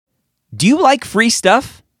Do you like free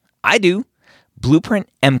stuff? I do.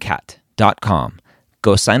 BlueprintMCAT.com.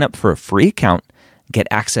 Go sign up for a free account. Get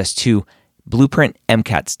access to Blueprint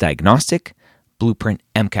MCAT's Diagnostic, Blueprint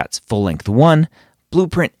MCAT's Full-Length 1,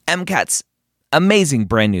 Blueprint MCAT's amazing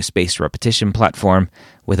brand new spaced repetition platform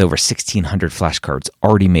with over 1,600 flashcards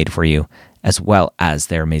already made for you, as well as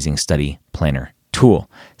their amazing study planner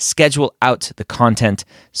tool. Schedule out the content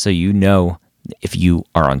so you know if you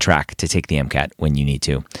are on track to take the MCAT when you need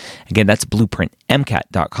to. Again, that's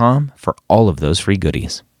BlueprintMCAT.com for all of those free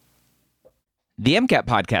goodies. The MCAT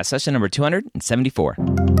Podcast, session number 274.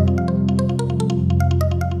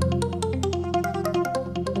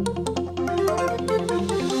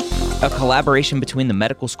 A collaboration between the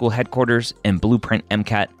medical school headquarters and Blueprint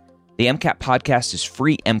MCAT. The MCAT Podcast is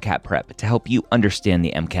free MCAT prep to help you understand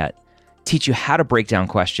the MCAT, teach you how to break down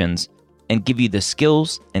questions, and give you the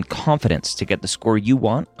skills and confidence to get the score you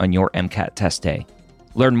want on your MCAT test day.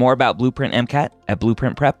 Learn more about Blueprint MCAT at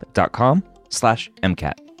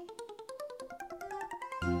blueprintprep.com/MCAT.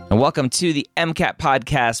 And welcome to the MCAT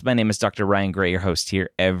Podcast. My name is Dr. Ryan Gray, your host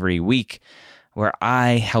here every week, where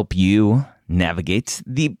I help you navigate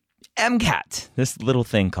the MCAT, this little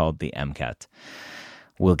thing called the MCAT.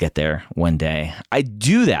 We'll get there one day. I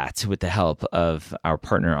do that with the help of our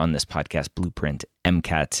partner on this podcast, Blueprint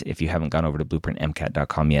MCAT. If you haven't gone over to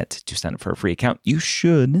blueprintmcat.com yet to sign up for a free account, you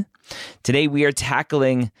should. Today, we are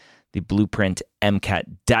tackling the Blueprint MCAT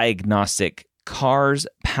Diagnostic Cars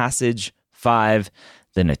Passage 5,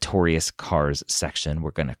 the notorious cars section.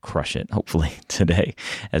 We're going to crush it, hopefully, today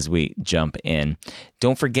as we jump in.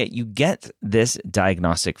 Don't forget, you get this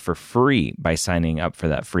diagnostic for free by signing up for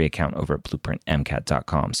that free account over at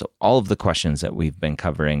blueprintmcat.com. So all of the questions that we've been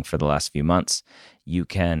covering for the last few months, you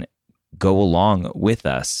can go along with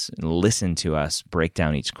us and listen to us break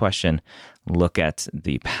down each question, look at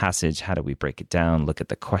the passage, how do we break it down, look at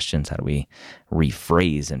the questions, how do we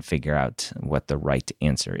rephrase and figure out what the right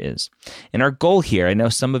answer is. And our goal here, I know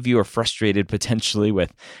some of you are frustrated potentially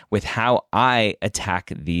with how I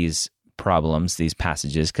attack these problems, these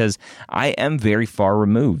passages, because I am very far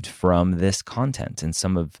removed from this content. And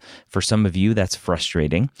for some of you, that's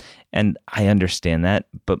frustrating. And I understand that.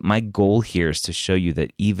 But my goal here is to show you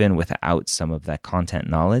that even without some of that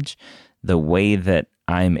content knowledge, the way that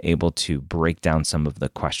I'm able to break down some of the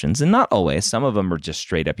questions, and not always, some of them are just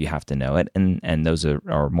straight up, you have to know it, and those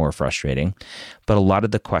are more frustrating. But a lot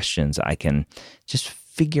of the questions I can just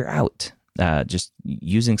figure out, just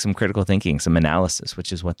using some critical thinking, some analysis,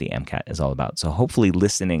 which is what the MCAT is all about. So hopefully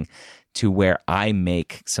listening to where I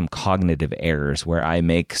make some cognitive errors, where I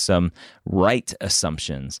make some right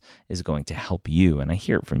assumptions is going to help you. And I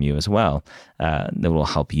hear it from you as well. That will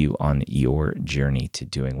help you on your journey to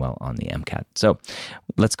doing well on the MCAT. So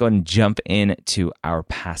let's go ahead and jump into our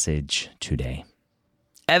passage today.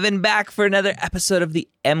 Evan back for another episode of the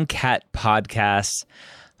MCAT Podcast.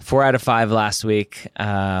 4 out of 5 last week.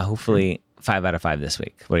 Hopefully 5 out of 5 this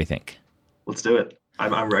week. What do you think? Let's do it.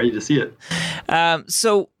 I'm ready to see it.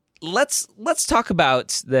 So let's talk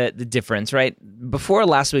about the difference, right? Before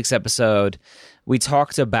last week's episode, we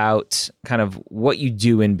talked about kind of what you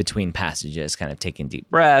do in between passages, kind of taking a deep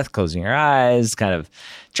breath, closing your eyes, kind of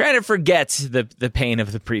trying to forget the pain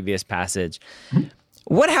of the previous passage.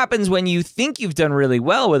 What happens when you think you've done really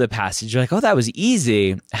well with a passage? You're like, oh, that was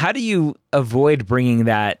easy. How do you avoid bringing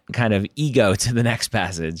that kind of ego to the next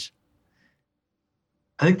passage?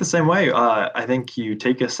 I think the same way. I think you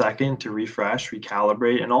take a second to refresh,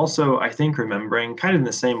 recalibrate, and also I think remembering kind of in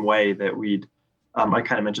the same way that I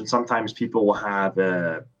kind of mentioned, sometimes people will have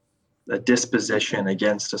a disposition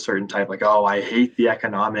against a certain type, like, oh, I hate the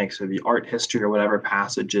economics or the art history or whatever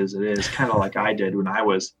passages it is, kind of like I did when I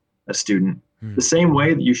was a student. The same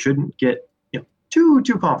way that you shouldn't get too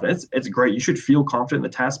confident. It's great. You should feel confident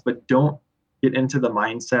in the test, but don't get into the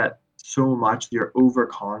mindset so much that you're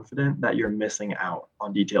overconfident that you're missing out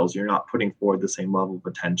on details. You're not putting forward the same level of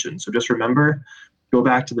attention. So just remember, go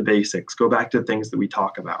back to the basics. Go back to the things that we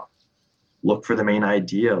talk about. Look for the main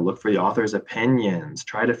idea. Look for the author's opinions.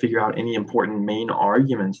 Try to figure out any important main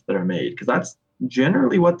arguments that are made, because that's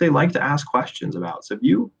generally what they like to ask questions about. So if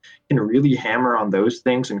you can really hammer on those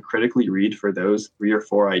things and critically read for those 3 or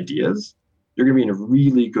 4 ideas, you're going to be in a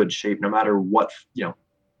really good shape no matter what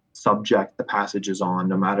subject the passage is on.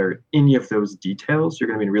 No matter any of those details, you're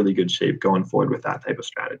going to be in really good shape going forward with that type of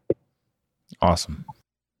strategy. Awesome.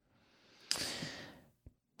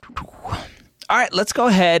 All right, let's go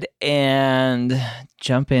ahead and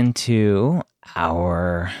jump into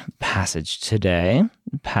our passage today.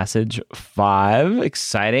 Passage 5,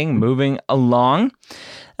 exciting, moving along.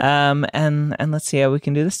 And let's see how we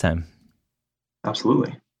can do this time.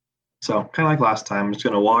 Absolutely. So kind of like last time, I'm just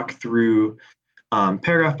going to walk through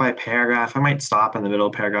paragraph by paragraph. I might stop in the middle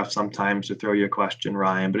of paragraph sometimes to throw you a question,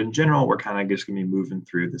 Ryan, but in general, we're kind of just going to be moving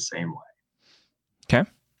through the same way. Okay.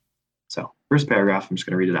 So first paragraph, I'm just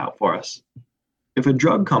going to read it out for us. If a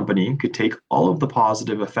drug company could take all of the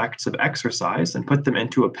positive effects of exercise and put them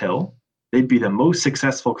into a pill, they'd be the most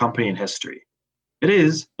successful company in history. It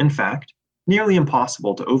is, in fact, nearly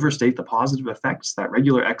impossible to overstate the positive effects that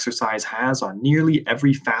regular exercise has on nearly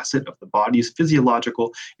every facet of the body's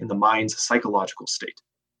physiological and the mind's psychological state.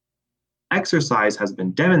 Exercise has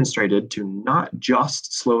been demonstrated to not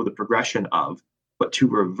just slow the progression of, but to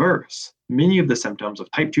reverse many of the symptoms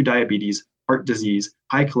of type 2 diabetes, heart disease,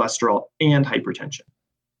 high cholesterol, and hypertension.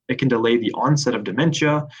 It can delay the onset of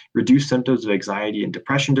dementia, reduce symptoms of anxiety and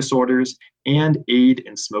depression disorders, and aid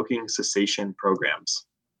in smoking cessation programs.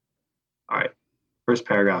 All right, first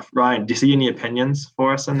paragraph. Ryan, do you see any opinions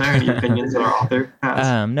for us in there? Any opinions that our author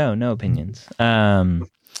has? No opinions.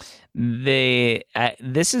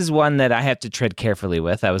 This is one that I have to tread carefully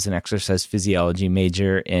with. I was an exercise physiology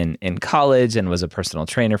major in college and was a personal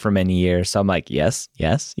trainer for many years. So I'm like, yes,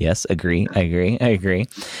 agree.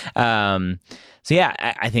 So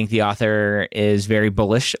yeah, I think the author is very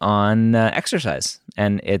bullish on exercise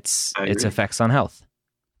and its effects on health.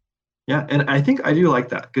 Yeah, and I think I do like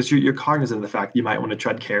that because you're cognizant of the fact you might want to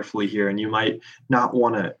tread carefully here and you might not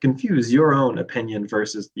want to confuse your own opinion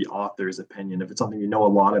versus the author's opinion if it's something you know a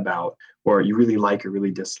lot about or you really like or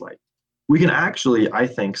really dislike. We can actually, I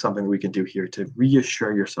think, something we can do here to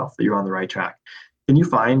reassure yourself that you're on the right track. Can you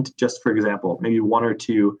find, just for example, maybe one or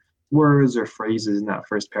two words or phrases in that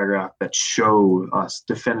first paragraph that show us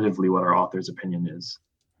definitively what our author's opinion is?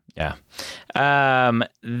 Yeah.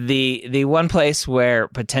 The one place where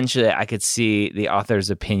potentially I could see the author's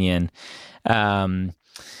opinion,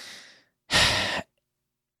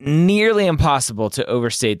 nearly impossible to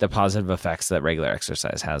overstate the positive effects that regular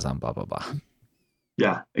exercise has on blah, blah, blah.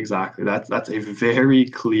 Yeah, exactly. That's a very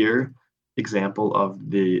clear example of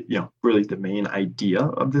the, really the main idea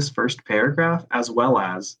of this first paragraph, as well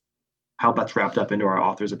as how that's wrapped up into our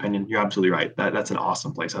author's opinion. You're absolutely right. That's an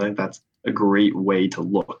awesome place. I think that's a great way to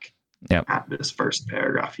look at this first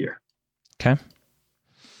paragraph here. Okay.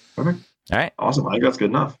 Perfect. All right. Awesome. I think that's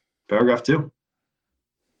good enough. Paragraph 2.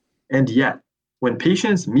 And yet, when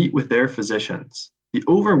patients meet with their physicians, the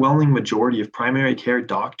overwhelming majority of primary care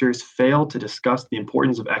doctors fail to discuss the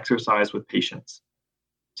importance of exercise with patients.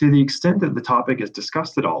 To the extent that the topic is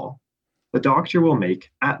discussed at all, the doctor will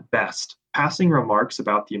make, at best, passing remarks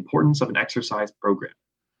about the importance of an exercise program.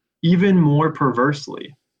 Even more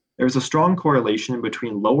perversely, there is a strong correlation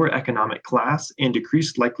between lower economic class and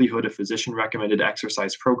decreased likelihood of physician-recommended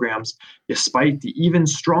exercise programs, despite the even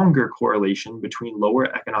stronger correlation between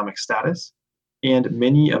lower economic status and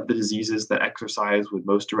many of the diseases that exercise would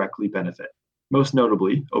most directly benefit, most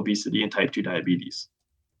notably obesity and type 2 diabetes.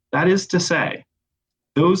 That is to say,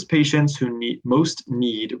 those patients who most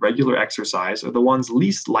need regular exercise are the ones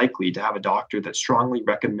least likely to have a doctor that strongly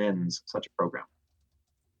recommends such a program.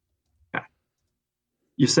 Okay.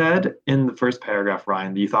 You said in the first paragraph,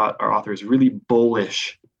 Ryan, that you thought our author is really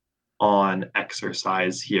bullish on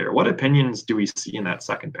exercise here. What opinions do we see in that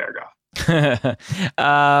second paragraph?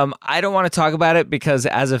 I don't want to talk about it because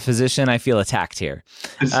as a physician, I feel attacked here.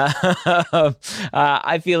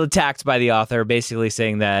 I feel attacked by the author basically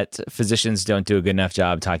saying that physicians don't do a good enough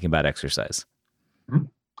job talking about exercise.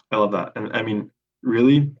 I love that. And I mean,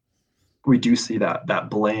 really, we do see that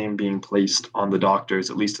blame being placed on the doctors,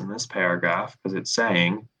 at least in this paragraph, because it's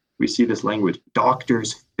saying, we see this language,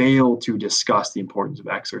 doctors fail to discuss the importance of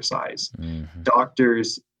exercise. Mm-hmm.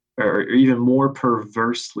 Doctors, or even more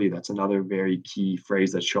perversely, that's another very key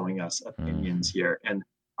phrase that's showing us opinions here. And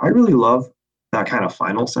I really love that kind of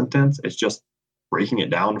final sentence. It's just breaking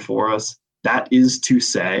it down for us. That is to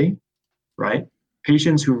say, right,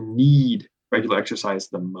 patients who need regular exercise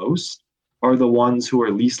the most are the ones who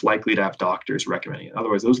are least likely to have doctors recommending it. In other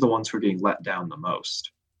words, those are the ones who are getting let down the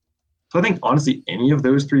most. So I think, honestly, any of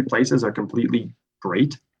those three places are completely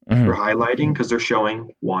great for highlighting because they're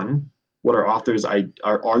showing, one, what our author's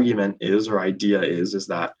our argument is or idea is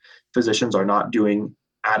that physicians are not doing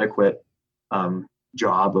adequate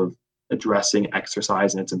job of addressing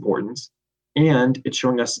exercise and its importance. And it's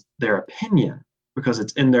showing us their opinion because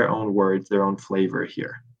it's in their own words, their own flavor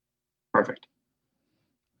here. Perfect.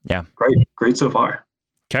 Yeah. Great so far.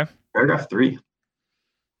 Okay. Paragraph 3.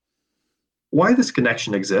 Why this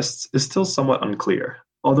connection exists is still somewhat unclear,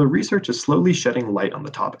 although research is slowly shedding light on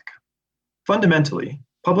the topic. Fundamentally,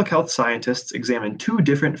 public health scientists examine two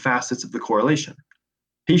different facets of the correlation: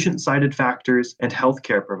 patient-sided factors and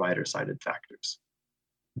healthcare provider-sided factors.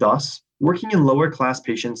 Thus, Working in lower class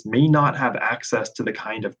patients may not have access to the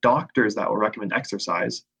kind of doctors that will recommend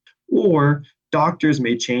exercise, or doctors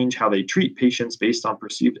may change how they treat patients based on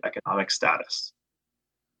perceived economic status.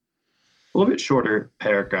 A little bit shorter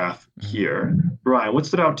paragraph here. Brian, what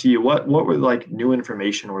stood out to you? What were like new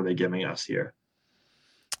information were they giving us here?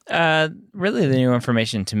 Really, the new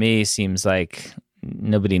information to me seems like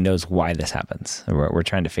nobody knows why this happens. We're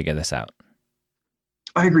trying to figure this out.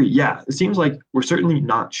 I agree. Yeah, it seems like we're certainly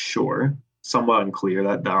not sure, somewhat unclear.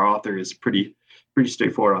 That our author is pretty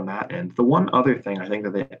straightforward on that end. The one other thing I think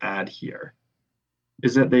that they add here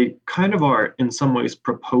is that they kind of are in some ways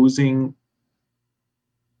proposing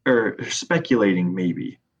or speculating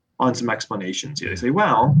maybe on some explanations here. They say,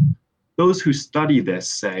 well, those who study this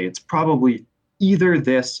say it's probably either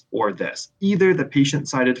this or this, either the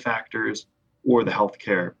patient-sided factors or the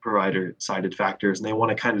healthcare provider-sided factors, and they want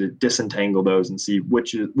to kind of disentangle those and see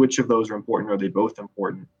which of those are important. Or are they both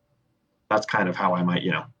important? That's kind of how I might,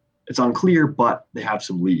 it's unclear, but they have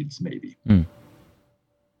some leads maybe.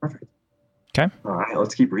 Perfect. Okay. All right,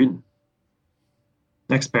 let's keep reading.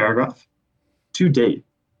 Next paragraph. To date,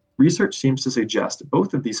 research seems to suggest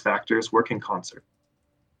both of these factors work in concert.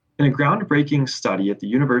 In a groundbreaking study at the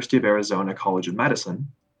University of Arizona College of Medicine,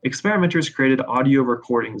 experimenters created audio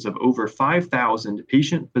recordings of over 5,000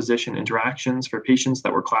 patient-physician interactions for patients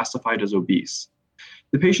that were classified as obese.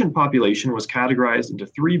 The patient population was categorized into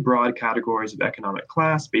 3 broad categories of economic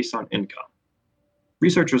class based on income.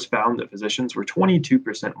 Researchers found that physicians were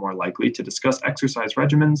 22% more likely to discuss exercise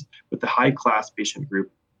regimens with the high-class patient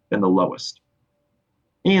group than the lowest.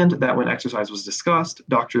 And that when exercise was discussed,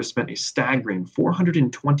 doctors spent a staggering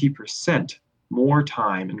 420% more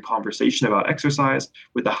time in conversation about exercise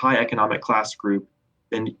with the high economic class group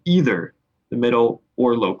than either the middle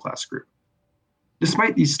or low class group.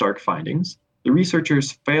 Despite these stark findings, the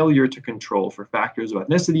researchers' failure to control for factors of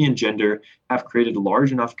ethnicity and gender have created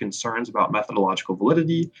large enough concerns about methodological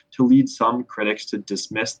validity to lead some critics to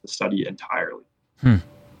dismiss the study entirely.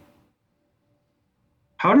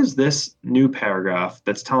 How does this new paragraph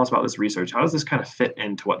that's telling us about this research, how does this kind of fit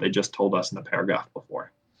into what they just told us in the paragraph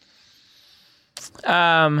before?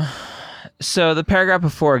 So the paragraph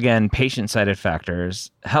before, again, patient-cited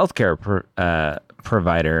factors, healthcare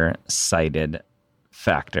provider-cited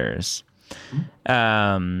factors.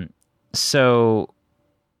 So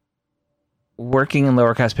working in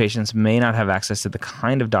lower class patients may not have access to the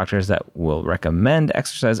kind of doctors that will recommend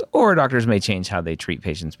exercise, or doctors may change how they treat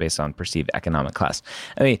patients based on perceived economic class.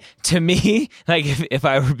 I mean, to me, like if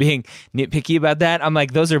I were being nitpicky about that, I'm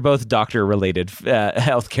like, those are both doctor-related,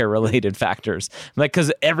 healthcare-related factors. Like,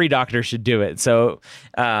 because every doctor should do it. So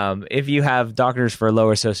if you have doctors for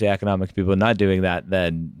lower socioeconomic people not doing that,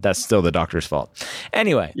 then that's still the doctor's fault.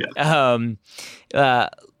 Anyway, trying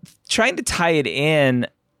to tie it in,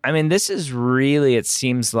 I mean, this is really, it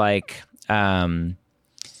seems like, I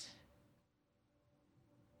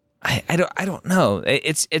don't know.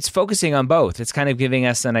 It's focusing on both. It's kind of giving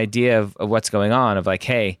us an idea of what's going on, of like,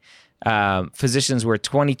 hey, physicians were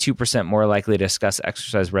 22% more likely to discuss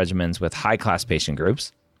exercise regimens with high-class patient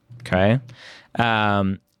groups. Okay.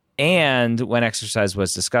 And when exercise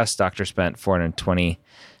was discussed, doctors spent 420%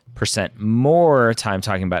 more time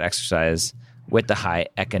talking about exercise with the high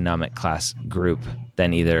economic class group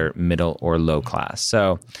than either middle or low class.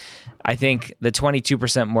 So I think the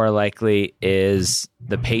 22% more likely is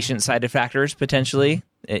the patient-sided factors, potentially,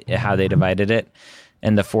 how they divided it,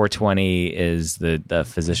 and the 420 is the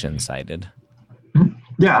physician-sided.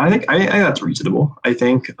 Yeah, I think that's reasonable. I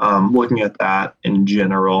think looking at that in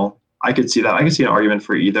general, I could see that. I could see an argument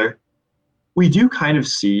for either. We do kind of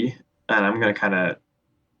see, and I'm going to kind of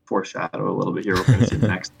foreshadow a little bit here. We're going to see the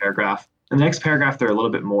next paragraph. In the next paragraph, they're a little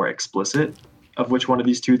bit more explicit of which one of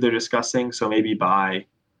these two they're discussing. So maybe by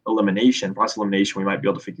process elimination, we might be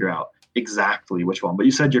able to figure out exactly which one. But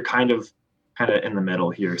you said you're kind of in the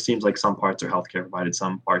middle here. It seems like some parts are healthcare provided,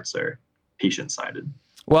 some parts are patient-sided.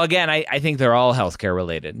 Well, again, I think they're all healthcare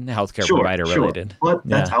related, healthcare provider related. But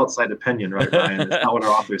that's outside opinion, right, Ryan? It's not what our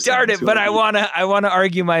author said. Darn it, but I wanna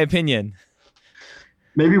argue my opinion.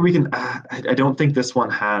 Maybe we can. I don't think this one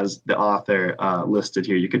has the author listed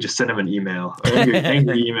here. You could just send him an email, or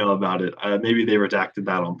angry email about it. Maybe they redacted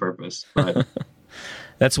that on purpose. But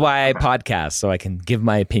that's why I podcast, so I can give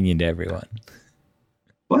my opinion to everyone.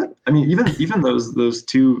 But I mean, even those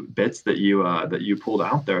two bits that you pulled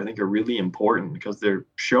out there, I think are really important because they're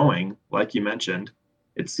showing, like you mentioned,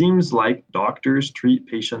 it seems like doctors treat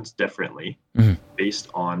patients differently based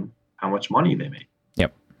on how much money they make.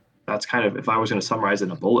 Yep. That's kind of, if I was going to summarize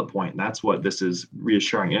in a bullet point, that's what this is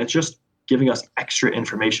reassuring. And it's just giving us extra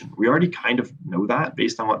information. We already kind of know that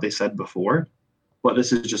based on what they said before, but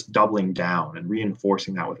this is just doubling down and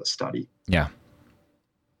reinforcing that with a study. Yeah.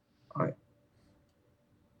 All right.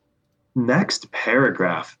 Next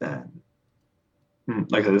paragraph then.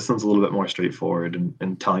 Like this one's a little bit more straightforward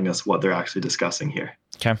and telling us what they're actually discussing here.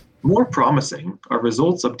 Okay. More promising are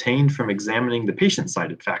results obtained from examining the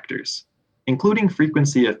patient-cited factors, including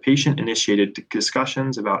frequency of patient-initiated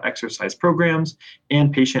discussions about exercise programs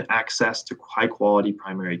and patient access to high-quality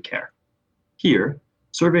primary care. Here,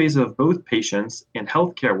 surveys of both patients and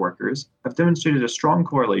healthcare workers have demonstrated a strong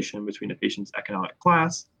correlation between a patient's economic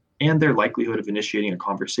class and their likelihood of initiating a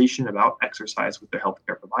conversation about exercise with their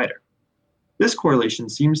healthcare provider. This correlation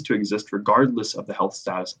seems to exist regardless of the health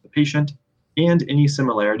status of the patient and any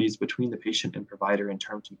similarities between the patient and provider in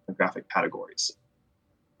terms of demographic categories.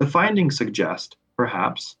 The findings suggest,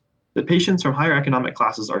 perhaps, that patients from higher economic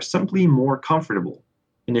classes are simply more comfortable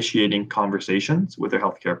initiating conversations with their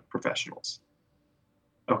healthcare professionals.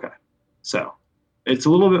 Okay, so it's a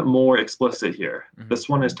little bit more explicit here. Mm-hmm. This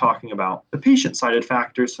one is talking about the patient-cited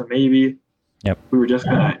factors, so maybe we were just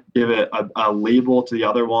going to give it a label to the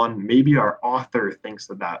other one. Maybe our author thinks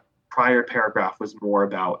that prior paragraph was more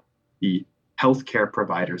about the healthcare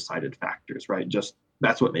provider-cited factors, right? Just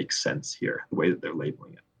that's what makes sense here, the way that they're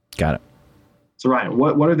labeling it. Got it. So Ryan,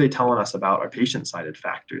 what are they telling us about our patient-cited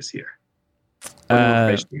factors here? What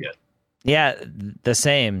information do we get? Yeah, the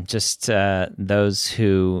same. Just those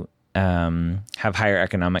who have higher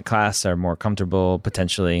economic class are more comfortable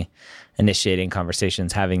potentially initiating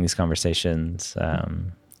conversations, having these conversations,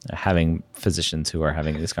 having physicians who are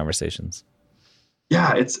having these conversations.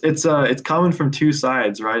 Yeah, it's coming from two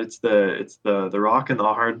sides, right? It's the rock and the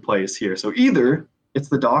hard place here. So either it's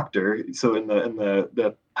the doctor, so in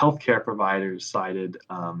the healthcare providers sided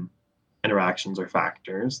interactions or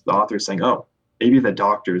factors, the author is saying, oh, maybe the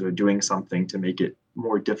doctors are doing something to make it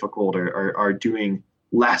more difficult or are doing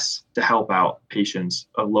less to help out patients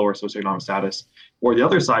of lower socioeconomic status. Or the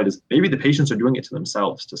other side is maybe the patients are doing it to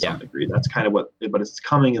themselves to some degree. That's kind of but it's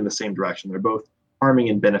coming in the same direction. They're both harming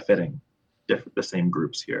and benefiting the same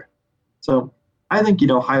groups here. So I think,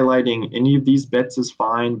 highlighting any of these bits is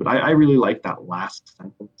fine, but I really like that last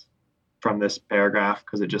sentence from this paragraph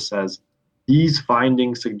because it just says, these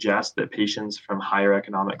findings suggest that patients from higher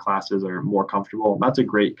economic classes are more comfortable. That's a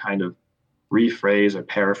great kind of rephrase or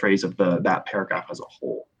paraphrase of that paragraph as a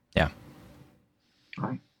whole. Yeah. All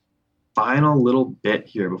right. Final little bit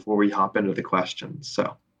here before we hop into the questions.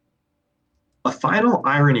 So, a final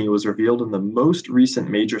irony was revealed in the most recent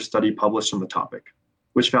major study published on the topic,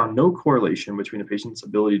 which found no correlation between a patient's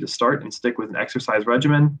ability to start and stick with an exercise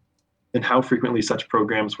regimen and how frequently such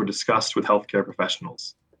programs were discussed with healthcare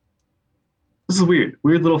professionals. This is weird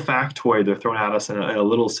little factoid they're throwing at us in a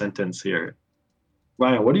little sentence here.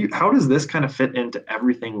 Ryan, how does this kind of fit into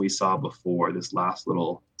everything we saw before, this last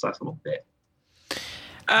little bit?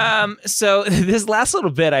 So this last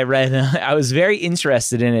little bit I read, I was very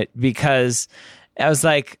interested in it because I was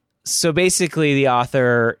like, so basically the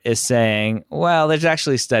author is saying, well, there's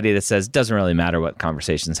actually a study that says it doesn't really matter what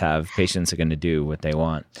conversations have. Patients are going to do what they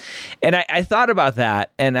want. And I thought about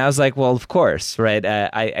that and I was like, well, of course, right?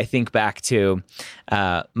 I think back to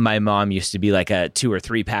my mom used to be like a 2 or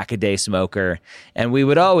 3 pack a day smoker. And we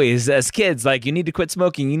would always, as kids, like, you need to quit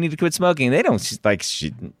smoking. You need to quit smoking. They don't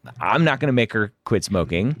I'm not going to make her quit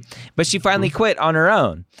smoking. But she finally quit on her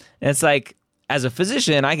own. And it's like, as a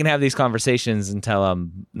physician, I can have these conversations until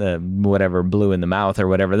I'm whatever blue in the mouth or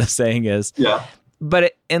whatever the saying is. Yeah.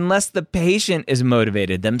 But unless the patient is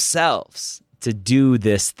motivated themselves to do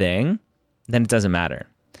this thing, then it doesn't matter.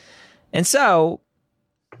 And so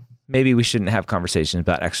maybe we shouldn't have conversations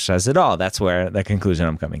about exercise at all. That's where the conclusion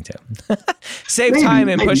I'm coming to. Save time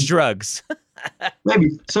and push drugs.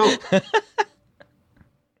 Maybe. So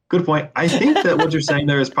good point. I think that what you're saying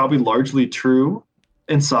there is probably largely true.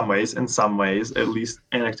 In some ways, at least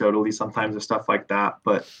anecdotally, sometimes there's stuff like that.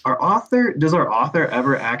 But does our author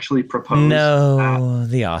ever actually propose? No,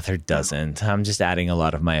 the author doesn't. I'm just adding a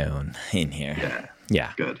lot of my own in here.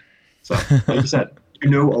 Yeah. Good. So, like you said, you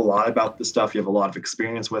know a lot about this stuff. You have a lot of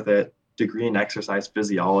experience with it. Degree in exercise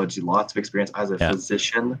physiology, lots of experience as a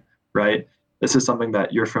physician, right? This is something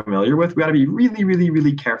that you're familiar with. We got to be really, really,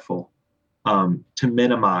 really careful to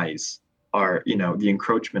minimize the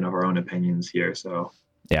encroachment of our own opinions here. So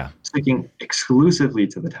sticking exclusively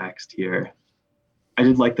to the text here, I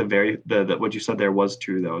did like the what you said there was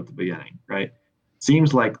true though at the beginning, right?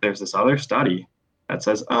 Seems like there's this other study that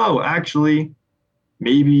says, oh, actually,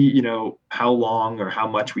 maybe, how long or how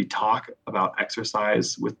much we talk about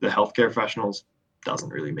exercise with the healthcare professionals doesn't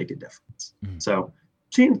really make a difference. Mm-hmm. So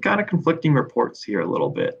seeing kind of conflicting reports here a little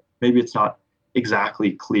bit. Maybe it's not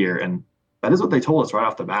exactly clear. And that is what they told us right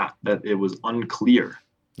off the bat, that it was unclear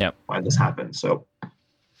Yep. why this happened. So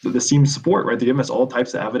this seems to support, right? They give us all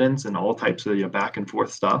types of evidence and all types of back and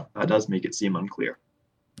forth stuff. That does make it seem unclear.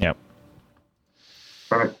 Yep.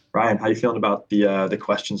 Perfect. Ryan, how you feeling about the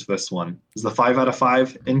questions for this one? Is the 5 out of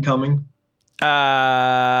 5 incoming?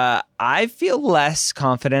 I feel less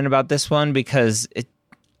confident about this one because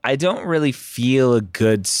I don't really feel a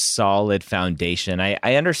good, solid foundation.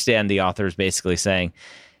 I understand the author is basically saying,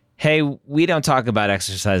 hey, we don't talk about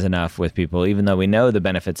exercise enough with people, even though we know the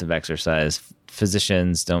benefits of exercise.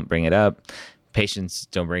 Physicians don't bring it up. Patients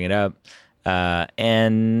don't bring it up.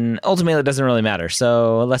 And ultimately it doesn't really matter.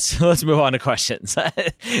 So let's move on to questions.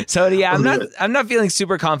 So yeah, I'm not feeling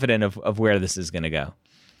super confident of where this is going to go.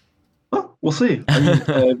 Well, we'll see. I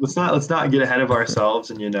mean, let's not get ahead of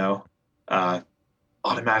ourselves and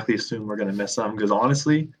automatically assume we're going to miss some, because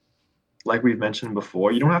honestly, like we've mentioned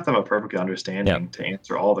before, you don't have to have a perfect understanding to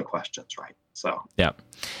answer all the questions, right?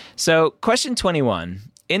 So question 21.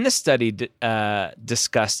 In the study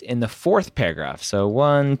discussed in the fourth paragraph, so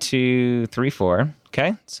 1, 2, 3, 4,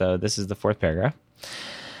 okay? So this is the fourth paragraph.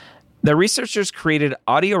 The researchers created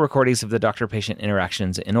audio recordings of the doctor-patient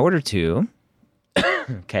interactions in order to,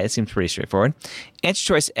 okay, it seems pretty straightforward. Answer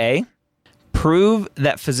choice A, prove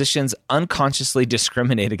that physicians unconsciously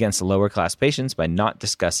discriminate against lower-class patients by not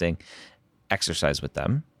discussing exercise with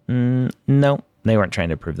them. No, they weren't trying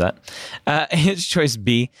to prove that. Answer choice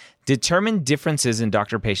B, determine differences in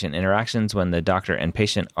doctor-patient interactions when the doctor and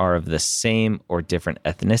patient are of the same or different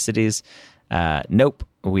ethnicities. Nope.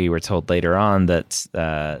 We were told later on that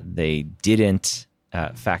they didn't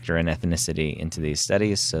factor in ethnicity into these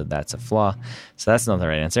studies, so that's a flaw. So that's not the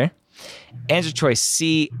right answer. Answer choice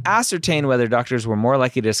C, ascertain whether doctors were more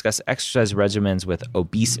likely to discuss exercise regimens with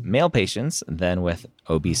obese male patients than with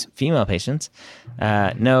obese female patients.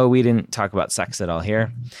 No, we didn't talk about sex at all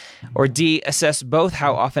here. Or D, assess both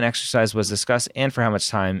how often exercise was discussed and for how much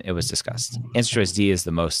time it was discussed. Answer choice D is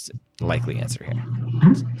the most likely answer here.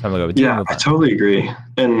 So I'm going to go with D. Yeah, I totally agree.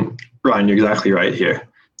 And Ryan, you're exactly right here.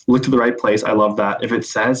 Look to the right place. I love that. If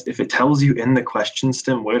it tells you in the question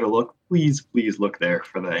stem where to look, please look there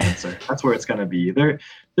for the answer. That's where it's going to be. They're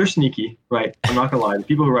sneaky, right? I'm not going to lie. The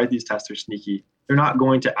people who write these tests are sneaky. They're not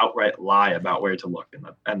going to outright lie about where to look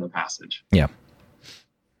in the passage. Yeah.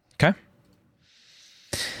 Okay.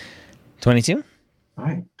 22. All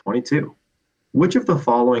right, 22. Which of the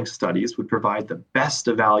following studies would provide the best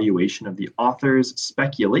evaluation of the author's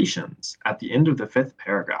speculations at the end of the fifth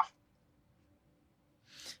paragraph?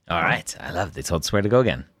 All right. I love they told us where to go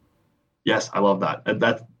again. Yes, I love that.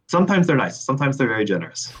 That sometimes they're nice. Sometimes they're very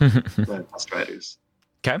generous. The test writers.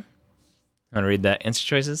 Okay. Want to read the answer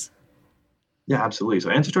choices? Yeah, absolutely. So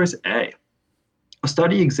answer choice A. A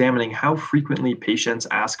study examining how frequently patients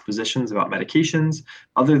ask physicians about medications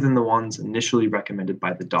other than the ones initially recommended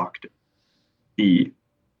by the doctor. B.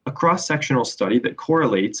 A cross-sectional study that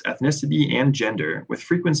correlates ethnicity and gender with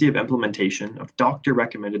frequency of implementation of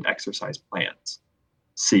doctor-recommended exercise plans.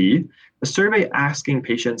 C. A survey asking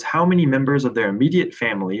patients how many members of their immediate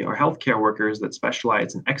family are healthcare workers that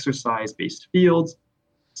specialize in exercise-based fields,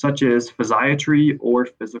 such as physiatry or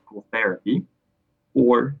physical therapy.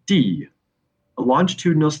 Or D. A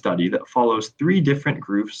longitudinal study that follows 3 different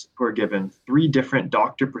groups who are given 3 different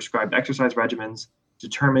doctor-prescribed exercise regimens to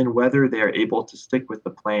determine whether they are able to stick with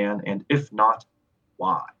the plan, and if not,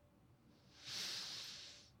 why.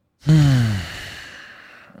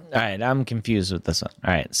 All right, I'm confused with this one.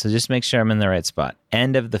 All right, so just make sure I'm in the right spot.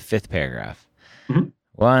 End of the fifth paragraph. Mm-hmm.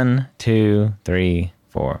 1, 2, 3,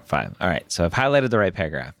 4, 5. All right, so I've highlighted the right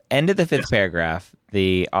paragraph. End of the fifth paragraph,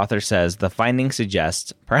 the author says, the findings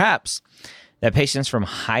suggest, perhaps, that patients from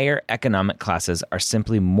higher economic classes are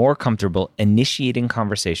simply more comfortable initiating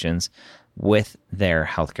conversations with their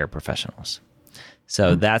healthcare professionals.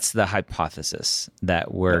 So that's the hypothesis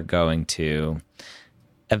that we're going to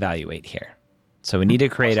evaluate here. So we need to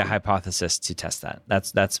create a hypothesis to test that.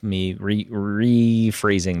 That's me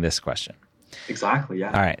rephrasing this question. Exactly,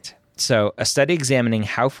 yeah. All right. So a study examining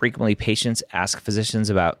how frequently patients ask physicians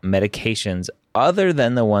about medications other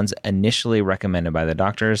than the ones initially recommended by the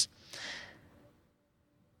doctors.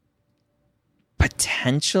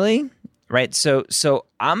 Potentially, right? So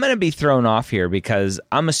I'm going to be thrown off here because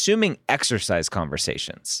I'm assuming exercise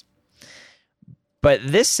conversations. But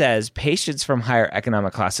this says patients from higher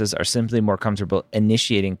economic classes are simply more comfortable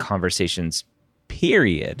initiating conversations,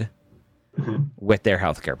 period, with their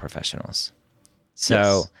healthcare professionals. So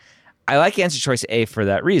yes. I like answer choice A for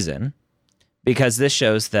that reason, because this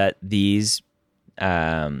shows that these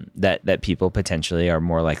that people potentially are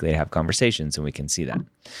more likely to have conversations, and we can see that.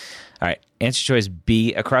 All right. Answer choice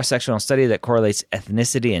B, a cross-sectional study that correlates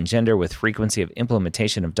ethnicity and gender with frequency of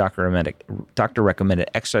implementation of doctor-recommended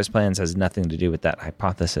exercise plans has nothing to do with that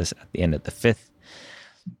hypothesis at the end of the fifth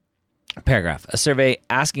paragraph. A survey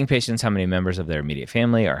asking patients how many members of their immediate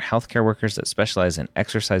family are healthcare workers that specialize in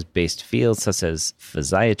exercise-based fields such as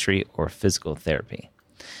physiatry or physical therapy.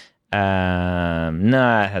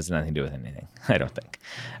 No, it has nothing to do with anything, I don't think.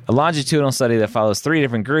 A longitudinal study that follows 3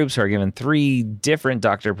 different groups who are given 3 different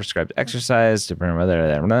doctor-prescribed exercise to determine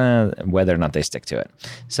whether or not they stick to it.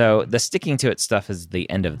 So the sticking to it stuff is the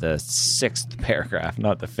end of the 6th paragraph,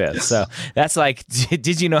 not the 5th. Yes. So that's like,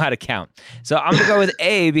 did you know how to count? So I'm going to go with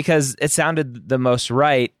A because it sounded the most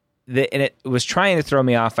right, and it was trying to throw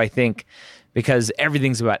me off, I think, because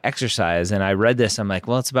everything's about exercise. And I read this, I'm like,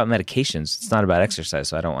 well, it's about medications. It's not about exercise,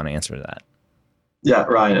 so I don't want to answer that. Yeah,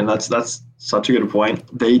 Ryan, and that's such a good point.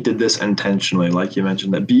 They did this intentionally, like you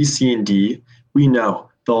mentioned, that B, C, and D, we know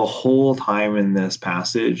the whole time in this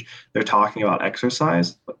passage, they're talking about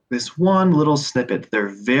exercise. But this one little snippet they're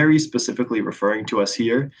very specifically referring to us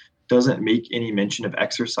here doesn't make any mention of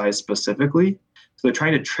exercise specifically. So they're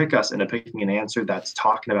trying to trick us into picking an answer that's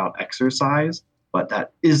talking about exercise, but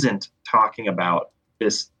that isn't talking about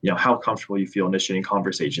this, how comfortable you feel initiating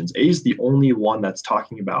conversations. A is the only one that's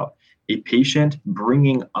talking about a patient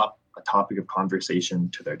bringing up a topic of conversation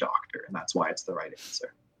to their doctor, and that's why it's the right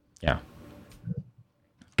answer. Yeah.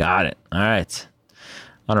 Got it. All right.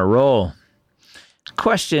 On a roll.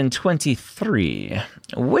 Question 23.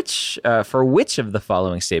 For which of the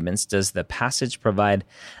following statements does the passage provide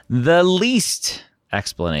the least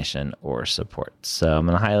explanation or support? So I'm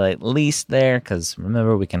going to highlight least there because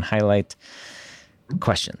remember we can highlight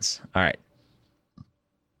questions. All right.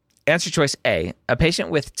 Answer choice A, a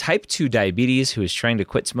patient with type 2 diabetes who is trying to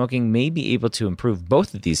quit smoking may be able to improve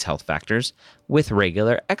both of these health factors with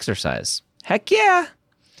regular exercise. Heck yeah.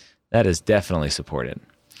 That is definitely supported.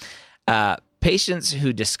 Patients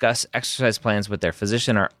who discuss exercise plans with their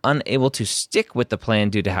physician are unable to stick with the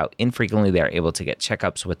plan due to how infrequently they are able to get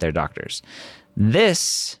checkups with their doctors.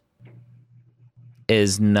 This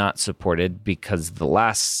is not supported because the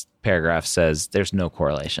last paragraph says there's no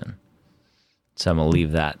correlation. So I'm going to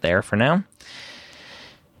leave that there for now.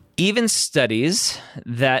 Even studies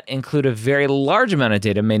that include a very large amount of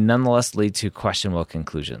data may nonetheless lead to questionable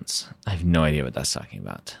conclusions. I have no idea what that's talking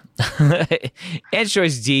about. And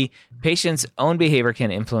choice D, patients' own behavior can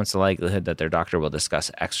influence the likelihood that their doctor will discuss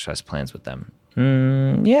exercise plans with them.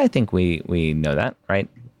 Yeah, I think we know that, right?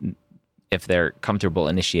 If they're comfortable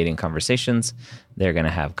initiating conversations, they're going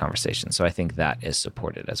to have conversations. So I think that is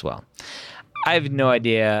supported as well. I have no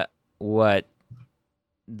idea what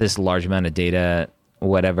this large amount of data,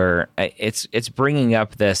 whatever, it's bringing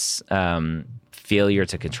up this failure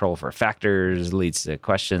to control for factors leads to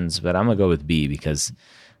questions, but I'm going to go with B because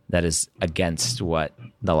that is against what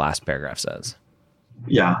the last paragraph says.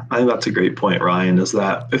 Yeah, I think that's a great point, Ryan, is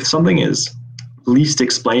that if something is least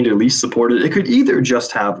explained or least supported, it could either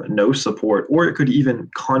just have no support or it could even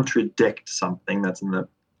contradict something that's in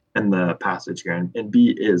the passage here. And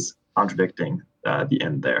B is contradicting the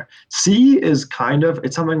end there. C is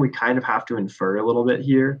it's something we kind of have to infer a little bit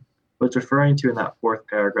here, but it's referring to in that 4th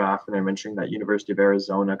paragraph when they're mentioning that University of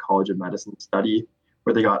Arizona College of Medicine study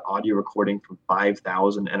where they got audio recording from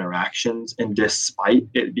 5,000 interactions. And despite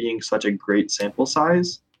it being such a great sample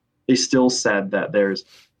size, they still said that there's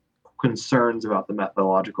concerns about the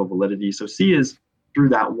methodological validity. So C is, through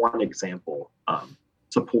that one example,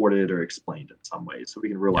 supported or explained in some ways. So we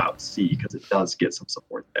can rule out C because it does get some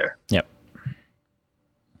support there. Yep.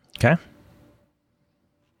 Okay.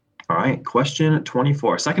 All right. Question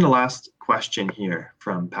 24. Second to last question here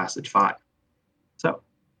from passage 5. So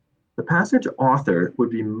the passage author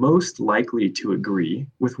would be most likely to agree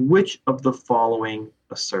with which of the following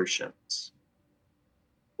assertions?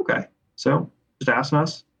 Okay. So just asking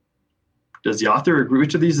us, does the author agree?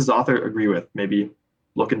 Which of these does the author agree with? Maybe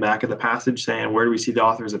looking back at the passage saying, where do we see the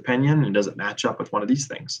author's opinion? And does it match up with one of these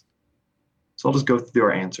things? So I'll just go through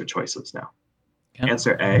our answer choices now. Okay.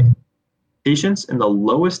 Answer A, patients in the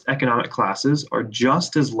lowest economic classes are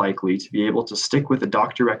just as likely to be able to stick with a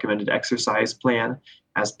doctor-recommended exercise plan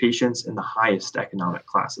as patients in the highest economic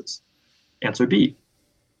classes. Answer B,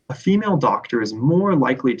 a female doctor is more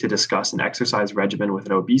likely to discuss an exercise regimen with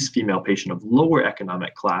an obese female patient of lower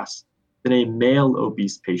economic class than a male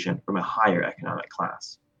obese patient from a higher economic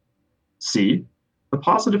class. C, the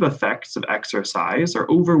positive effects of exercise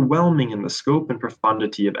are overwhelming in the scope and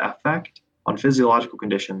profundity of effect on physiological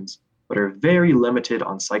conditions, but are very limited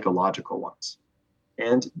on psychological ones.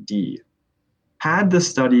 And D, had the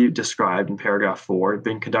study described in paragraph 4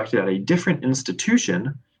 been conducted at a different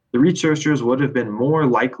institution, the researchers would have been more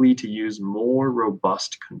likely to use more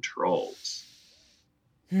robust controls.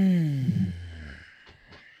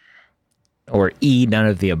 Or E, none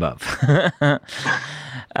of the above.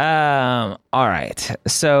 All right.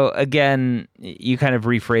 So again, you kind of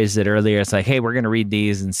rephrased it earlier. It's like, hey, we're going to read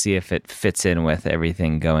these and see if it fits in with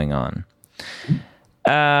everything going on.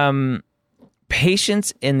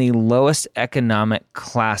 Patients in the lowest economic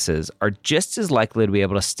classes are just as likely to be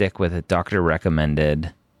able to stick with a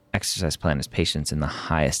doctor-recommended exercise plan as patients in the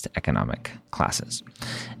highest economic classes.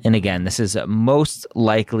 And again, this is most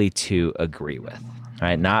likely to agree with,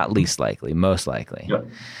 right? Not least likely, most likely. Yep.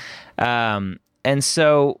 And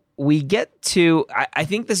so we get to, I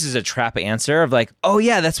think this is a trap answer of like, oh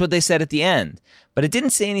yeah, that's what they said at the end. But it didn't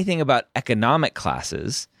say anything about economic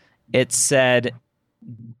classes. It said,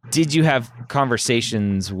 did you have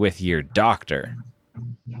conversations with your doctor?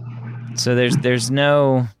 So there's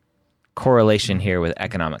no correlation here with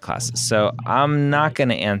economic classes. So I'm not going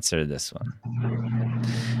to answer this one.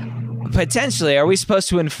 Potentially, are we supposed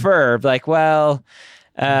to infer like, well,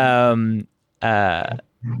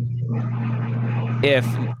 if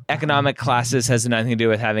economic classes has nothing to do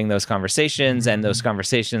with having those conversations and those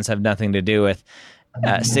conversations have nothing to do with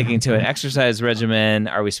sticking to an exercise regimen,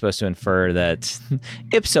 are we supposed to infer that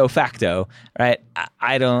ipso facto, right?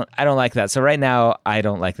 I don't like that. So right now, I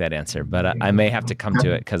don't like that answer, but I may have to come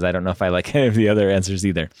to it because I don't know if I like any of the other answers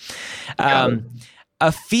either.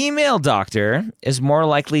 A female doctor is more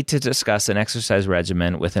likely to discuss an exercise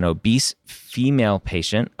regimen with an obese female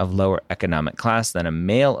patient of lower economic class than a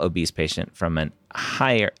male obese patient from a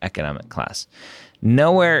higher economic class.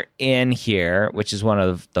 Nowhere in here, which is one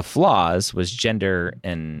of the flaws, was gender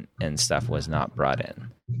and stuff was not brought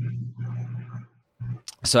in.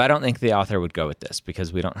 So I don't think the author would go with this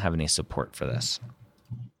because we don't have any support for this.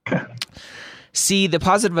 C, the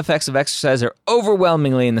positive effects of exercise are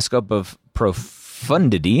overwhelmingly in the scope of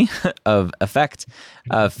profundity of effect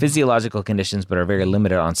of physiological conditions, but are very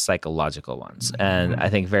limited on psychological ones. And I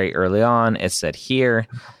think very early on it said here,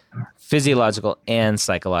 physiological and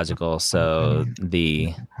psychological, so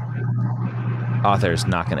the author's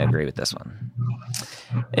not going to agree with this one.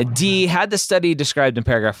 D, had the study described in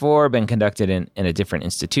paragraph 4 been conducted in a different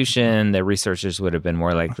institution, the researchers would have been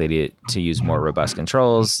more likely to use more robust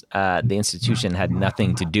controls. The institution had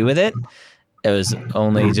nothing to do with it. It was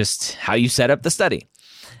only just how you set up the study.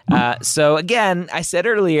 So again, I said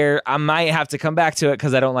earlier, I might have to come back to it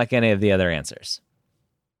because I don't like any of the other answers.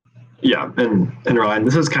 Yeah, and Ryan,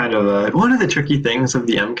 this is kind of one of the tricky things of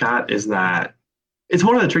the MCAT is that it's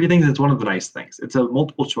one of the tricky things. It's one of the nice things. It's a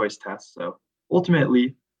multiple choice test, so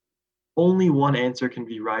ultimately, only one answer can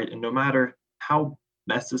be right, and no matter how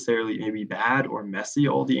necessarily maybe bad or messy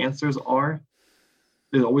all the answers are,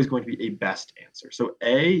 there's always going to be a best answer. So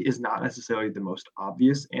A is not necessarily the most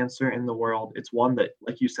obvious answer in the world. It's one that,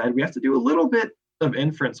 like you said, we have to do a little bit of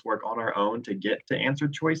inference work on our own to get to answer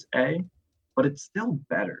choice A, but it's still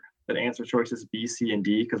better than answer choices B, C, and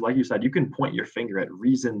D, because like you said, you can point your finger at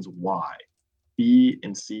reasons why B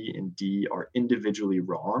and C and D are individually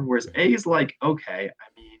wrong, whereas A is like, okay,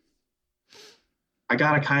 I mean, I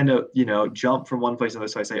got to kind of, jump from one place to the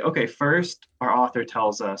other. So I say, okay, first, our author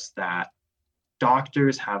tells us that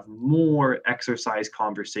doctors have more exercise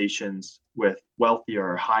conversations with wealthier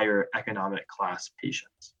or higher economic class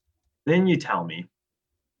patients. Then you tell me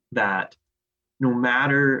that no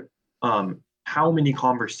matter how many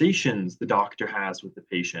conversations the doctor has with the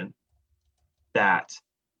patient, that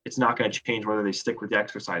it's not going to change whether they stick with the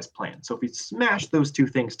exercise plan. So if we smash those two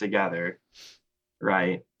things together,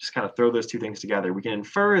 right, just kind of throw those two things together, we can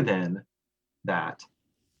infer then that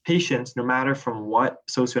patients, no matter from what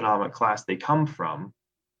socioeconomic class they come from,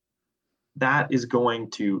 that is going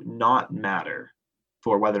to not matter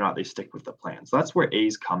for whether or not they stick with the plan. So that's where A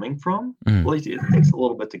is coming from. Well, it takes a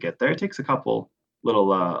little bit to get there. It takes a couple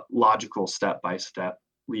little logical step-by-step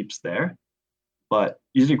leaps there. But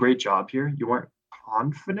you did a great job here. You weren't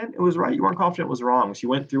confident it was right. You weren't confident it was wrong. So you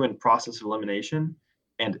went through in process of elimination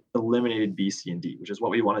and eliminated B, C, and D, which is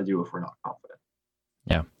what we want to do if we're not confident.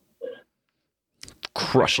 Yeah.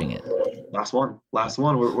 Crushing it. Last one.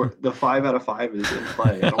 We're the 5 out of 5 is in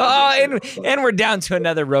play. And we're down to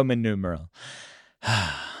another Roman numeral.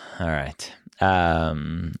 All right.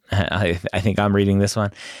 I think I'm reading this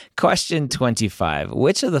one. Question 25.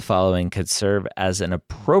 Which of the following could serve as an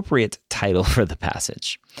appropriate title for the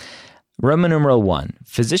passage? Roman numeral 1,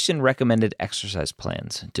 physician recommended exercise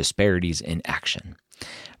plans, disparities in action.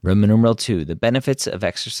 Roman numeral 2, the benefits of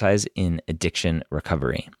exercise in addiction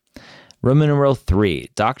recovery. Roman numeral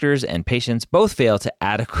 3, doctors and patients both fail to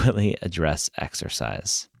adequately address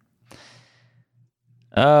exercise.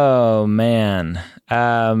 Oh man.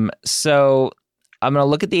 So I'm gonna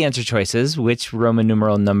look at the answer choices. Which Roman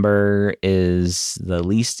numeral number is the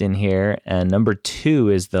least in here? And number 2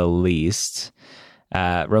 is the least.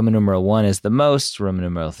 Roman numeral 1 is the most. Roman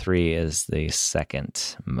numeral 3 is the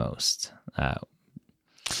second most.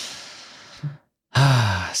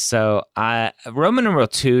 So Roman numeral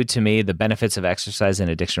 2, to me, the benefits of exercise and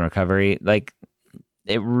addiction recovery, like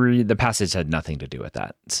the passage had nothing to do with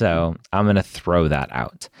that. So I'm going to throw that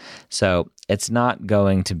out. So it's not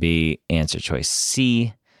going to be answer choice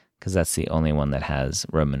C, because that's the only one that has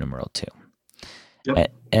Roman numeral 2.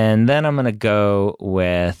 Yep. And then I'm going to go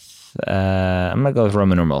with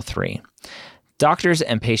Roman numeral 3. Doctors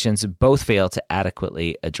and patients both fail to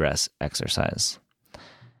adequately address exercise.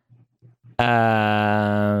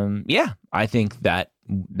 Yeah, I think that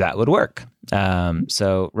would work.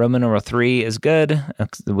 So Roman numeral 3 is good,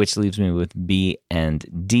 which leaves me with B and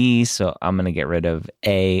D. So I'm going to get rid of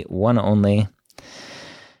A, 1 only.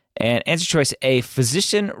 And answer choice A,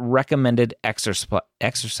 physician recommended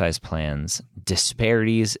exercise plans,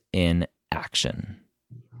 disparities in action.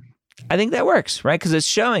 I think that works, right? Because it's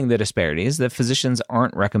showing the disparities that physicians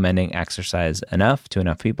aren't recommending exercise enough to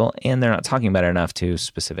enough people, and they're not talking about it enough to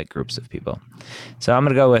specific groups of people. So I'm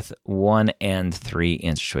going to go with 1 and 3,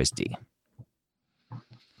 answer choice D.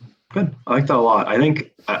 Good. I like that a lot. I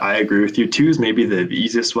think I agree with you. 2 is maybe the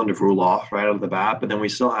easiest one to rule off right out of the bat, but then we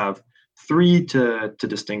still have 3 to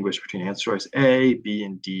distinguish between answer choice A, B,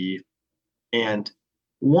 and D. And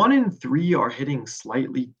 1 and 3 are hitting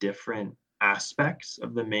slightly different aspects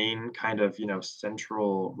of the main kind of,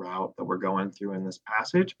 central route that we're going through in this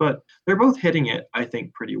passage, but they're both hitting it, I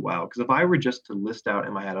think, pretty well. Because if I were just to list out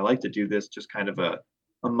in my head, I like to do this just kind of a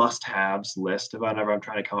must-haves list whenever I'm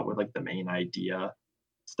trying to come up with like the main idea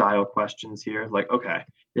style questions here. Like, okay,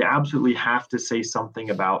 they absolutely have to say something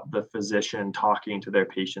about the physician talking to their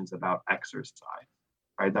patients about exercise,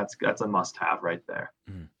 right? That's a must-have right there.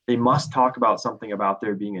 Mm-hmm. They must talk about something about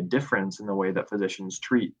there being a difference in the way that physicians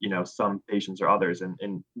treat, some patients or others.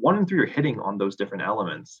 And 1 and 3 are hitting on those different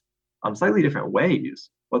elements, slightly different ways,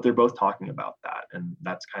 but they're both talking about that. And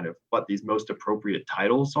that's kind of what these most appropriate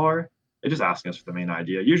titles are. They're just asking us for the main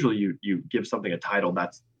idea. Usually you give something a title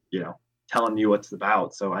that's, telling you what it's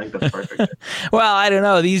about. So I think that's perfect. Well, I don't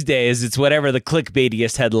know. These days, it's whatever the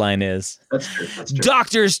clickbaitiest headline is. That's true.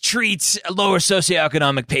 Doctors treat lower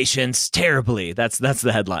socioeconomic patients terribly. That's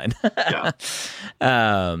the headline.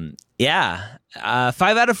 Yeah. 5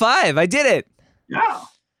 out of 5. I did it. Yeah.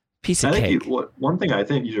 Piece of cake. One thing I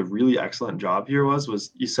think you did a really excellent job here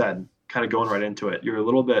was you said, kind of going right into it, you're a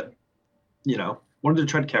little bit, wanted to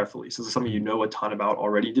tread carefully. So this is something you know a ton about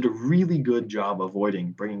already. You did a really good job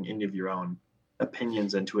avoiding bringing any of your own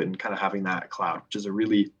opinions into it and kind of having that cloud, which is a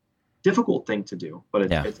really difficult thing to do.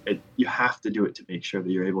 But you have to do it to make sure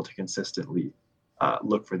that you're able to consistently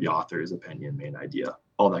look for the author's opinion, main idea,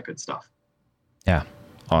 all that good stuff. Yeah.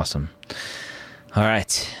 Awesome. All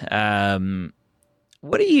right.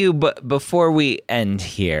 What do you, before we end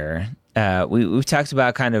here, we've talked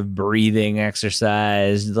about kind of breathing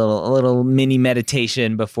exercise, a little mini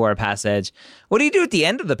meditation before a passage. What do you do at the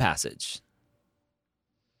end of the passage?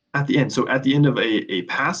 At the end. So at the end of a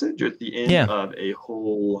passage or at the end of a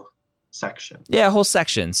whole section? Yeah, a whole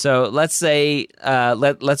section. So let's say,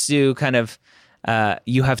 let's do kind of,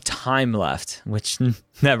 you have time left, which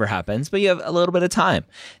never happens, but you have a little bit of time.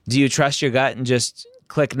 Do you trust your gut and just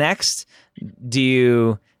click next? Do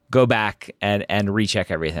you go back and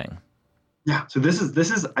recheck everything? Yeah. So this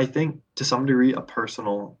is, I think, to some degree, a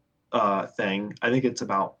personal thing. I think it's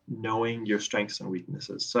about knowing your strengths and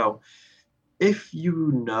weaknesses. So if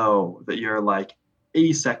you know that you're like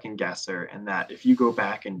a second guesser and that if you go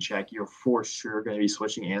back and check, you're for sure going to be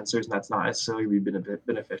switching answers and that's not necessarily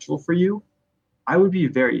beneficial for you, I would be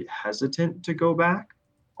very hesitant to go back.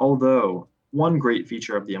 Although one great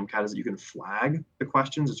feature of the MCAT is that you can flag the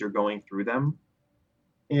questions as you're going through them.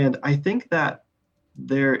 And I think that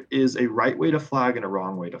there is a right way to flag and a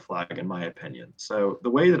wrong way to flag, in my opinion. So the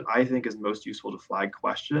way that I think is most useful to flag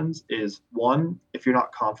questions is, one, if you're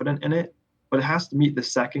not confident in it, but it has to meet the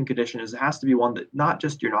second condition, is it has to be one that not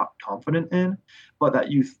just you're not confident in, but that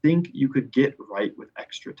you think you could get right with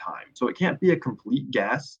extra time. So it can't be a complete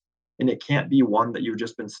guess, and it can't be one that you've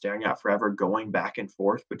just been staring at forever, going back and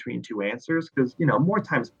forth between two answers, because, more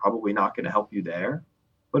time is probably not going to help you there.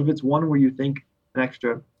 But if it's one where you think an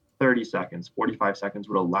extra 30 seconds, 45 seconds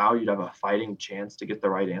would allow you to have a fighting chance to get the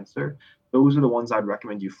right answer, those are the ones I'd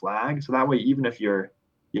recommend you flag. So that way, even if you're,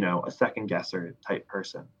 a second guesser type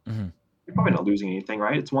person, you're probably not losing anything,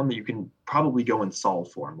 right? It's one that you can probably go and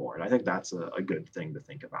solve for more. And I think that's a good thing to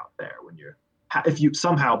think about there when you're if you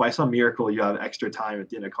somehow, by some miracle, you have extra time at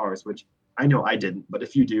the end of cars, which I know I didn't, but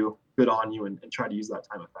if you do, good on you, and try to use that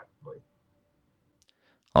time effectively.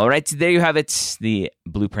 All right, so there you have it. The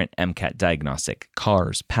Blueprint MCAT Diagnostic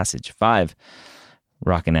Cars Passage 5.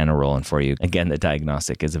 Rocking and rolling for you. Again, the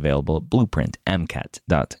diagnostic is available at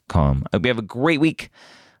blueprintmcat.com. I hope you have a great week.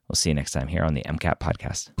 We'll see you next time here on the MCAT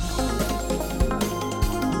Podcast.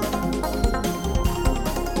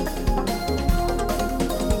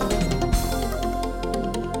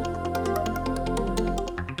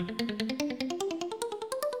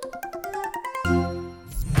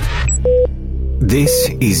 This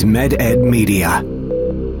is MedEd Media.